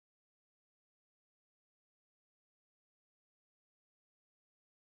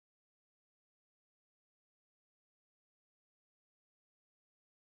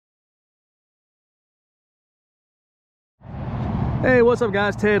Hey, what's up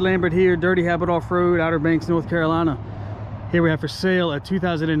guys? Ted Lambert here, Dirty Habit Off-Road, Outer Banks, North Carolina. Here we have for sale a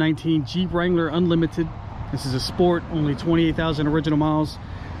 2019 Jeep Wrangler Unlimited. This is a sport, only 28,000 original miles.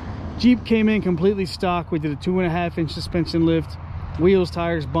 Jeep came in completely stock. We did a 2.5-inch suspension lift, wheels,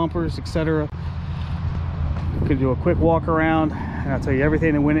 tires, bumpers, etc. Could do a quick walk around and I'll tell you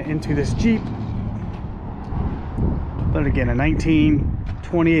everything that went into this Jeep. But again, a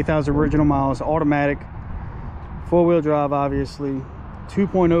 28,000 original miles, automatic, four-wheel drive, obviously,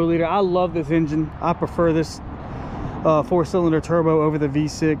 2.0 liter. I love this engine. I prefer this four-cylinder turbo over the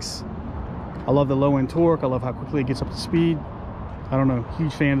V6. I love the low-end torque. I love how quickly it gets up to speed. I don't know,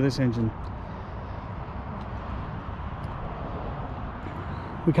 huge fan of this engine.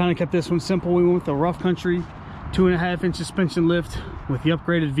 We kind of kept this one simple. We went with the rough country 2.5-inch suspension lift with the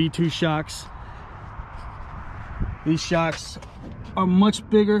upgraded V2 shocks. These shocks are much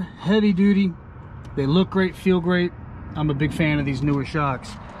bigger, heavy duty. They look great, feel great. I'm a big fan of these newer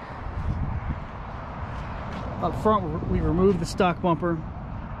shocks. Up front, we removed the stock bumper.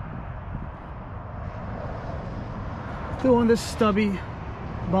 Still on this stubby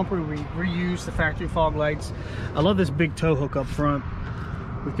bumper, we reused the factory fog lights. I love this big tow hook up front.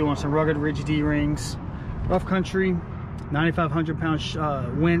 We're doing some rugged ridge D-rings. Rough country, 9,500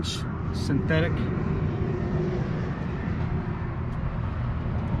 pound winch, synthetic.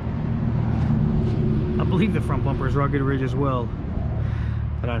 I believe the front bumper is rugged ridge as well,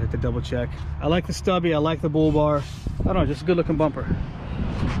 but I'd have to double check. I like the stubby, I like the bull bar. I don't know, just a good looking bumper.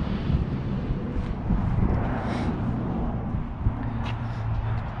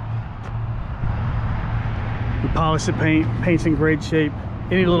 We polished the paint's in great shape.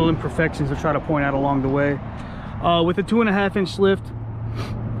 Any little imperfections to try to point out along the way. With the 2.5-inch lift,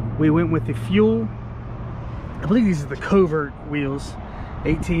 we went with the fuel. I believe these are the covert wheels,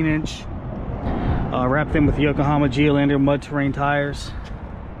 18-inch. Wrapped them with the Yokohama Geolandar mud terrain tires.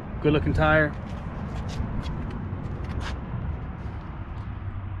 Good looking tire.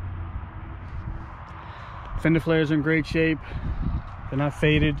 Fender flares are in great shape. They're not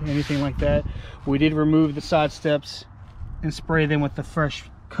faded, anything like that. We did remove the side steps and spray them with the fresh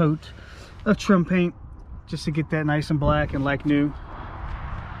coat of trim paint just to get that nice and black and like new.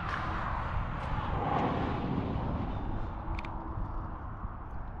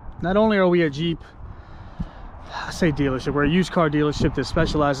 Not only are we a Jeep, I say dealership, we're a used car dealership that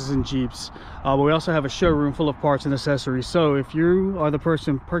specializes in Jeeps, but we also have a showroom full of parts and accessories. So if you are the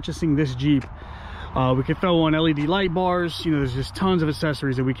person purchasing this Jeep, we could throw on LED light bars. You know, there's just tons of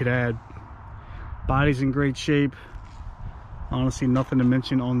accessories that we could add. Body's in great shape. Honestly, nothing to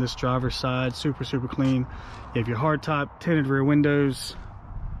mention on this driver's side. Super clean. You have your hardtop tinted rear windows.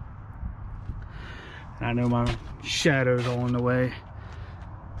 And I know my shadow's all in the way.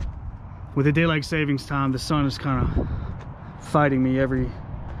 With the daylight savings time, the sun is kind of fighting me every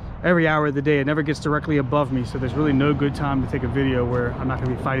hour of the day. It never gets directly above me, so there's really no good time to take a video where I'm not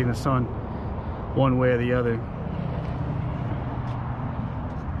going to be fighting the sun one way or the other.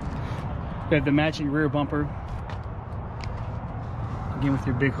 We have the matching rear bumper, again with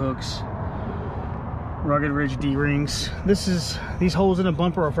your big hooks, rugged ridge D-rings. These holes in the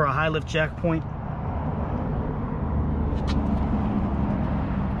bumper are for a high lift jack point.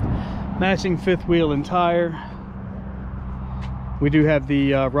 Matching fifth wheel and tire. We do have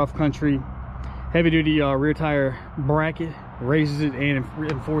the rough country heavy duty rear tire bracket. Raises it and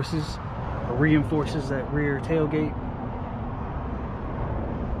reinforces that rear tailgate.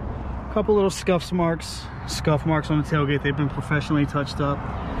 Couple little scuff marks on the tailgate. They've been professionally touched up.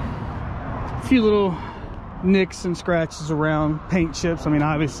 A few little nicks and scratches around, paint chips. I mean,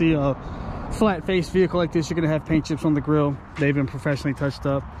 obviously a flat face vehicle like this, you're gonna have paint chips on the grill. They've been professionally touched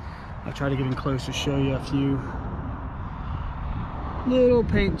up. I'll try to get in close to show you a few little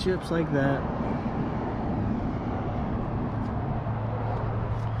paint chips like that.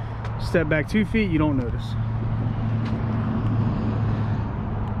 Step back 2 feet, you don't notice.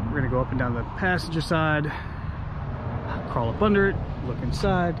 We're gonna go up and down the passenger side, crawl up under it, look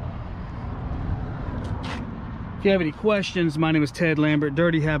inside. If you have any questions, my name is Ted Lambert,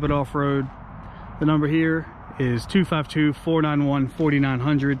 Dirty Habit Off-Road. The number here is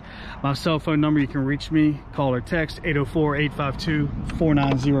 252-491-4900. My cell phone number, you can reach me, call or text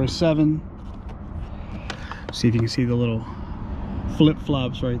 804-852-4907. See if you can see the little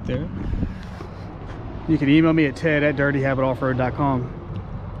flip-flops right there. You can email me at ted@dirtyhabitoffroad.com.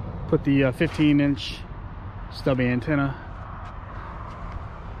 Put the 15-inch stubby antenna.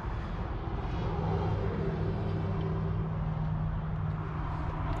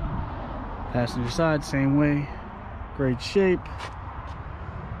 Passenger side, same way. Great shape.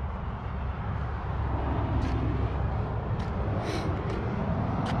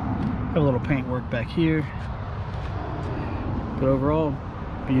 Have a little paint work back here, but overall,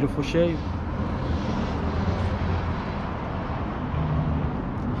 beautiful shape.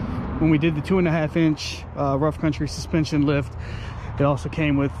 When we did the 2.5-inch rough country suspension lift, it also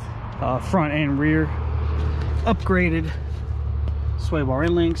came with front and rear upgraded sway bar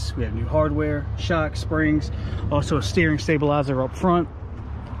end links. We have new hardware, shock, springs, also a steering stabilizer up front.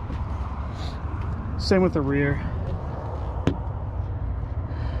 Same with the rear.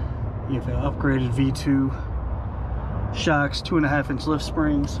 You have an upgraded V2 shocks, 2.5-inch lift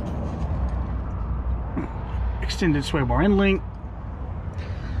springs, extended sway bar end link,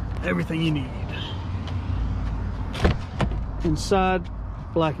 everything you need. Inside,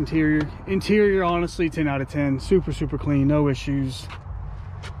 black interior. Interior, honestly, 10 out of 10. Super, super clean, no issues.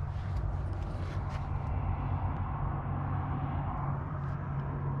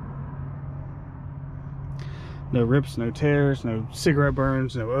 No rips, no tears, no cigarette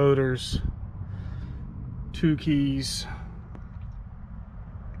burns, no odors. 2 keys.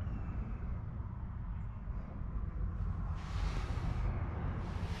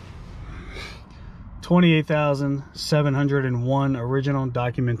 $28,701 original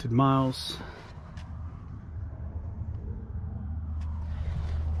documented miles.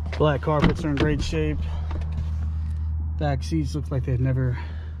 Black carpets are in great shape. Back seats look like they've never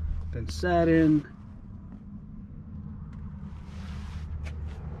been sat in.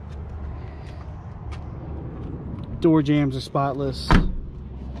 Door jambs are spotless.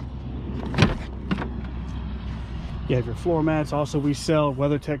 You have your floor mats. Also, we sell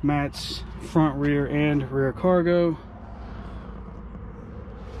WeatherTech mats, front, rear, and rear cargo.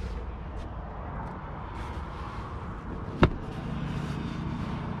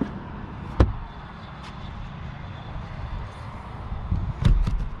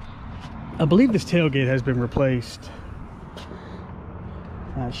 I believe this tailgate has been replaced.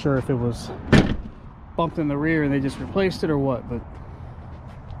 Not sure if it was bumped in the rear and they just replaced it or what, but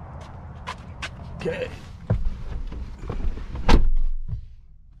okay.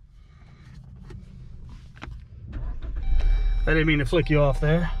 I didn't mean to flick you off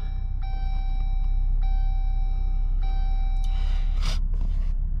there.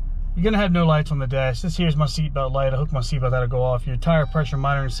 You're gonna have no lights on the dash. This here's my seatbelt light. I hook my seatbelt, that'll go off. Your tire pressure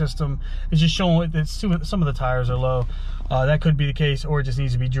monitoring system is just showing that some of the tires are low. That could be the case, or it just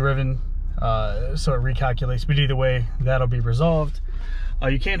needs to be driven so it recalculates. But either way, that'll be resolved.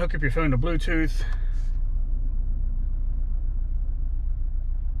 You can't hook up your phone to Bluetooth.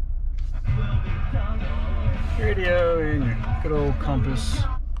 Radio and your good old compass.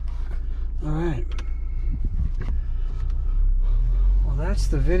 All right. Well, that's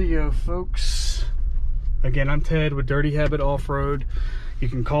the video, folks. Again, I'm Ted with Dirty Habit Off-Road. You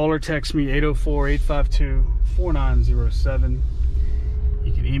can call or text me 804-852-4907.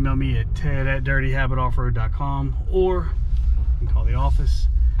 You can email me at ted@dirtyhabitoffroad.com, or you can call the office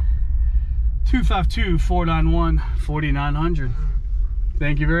 252-491-4900.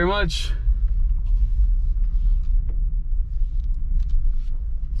 Thank you very much.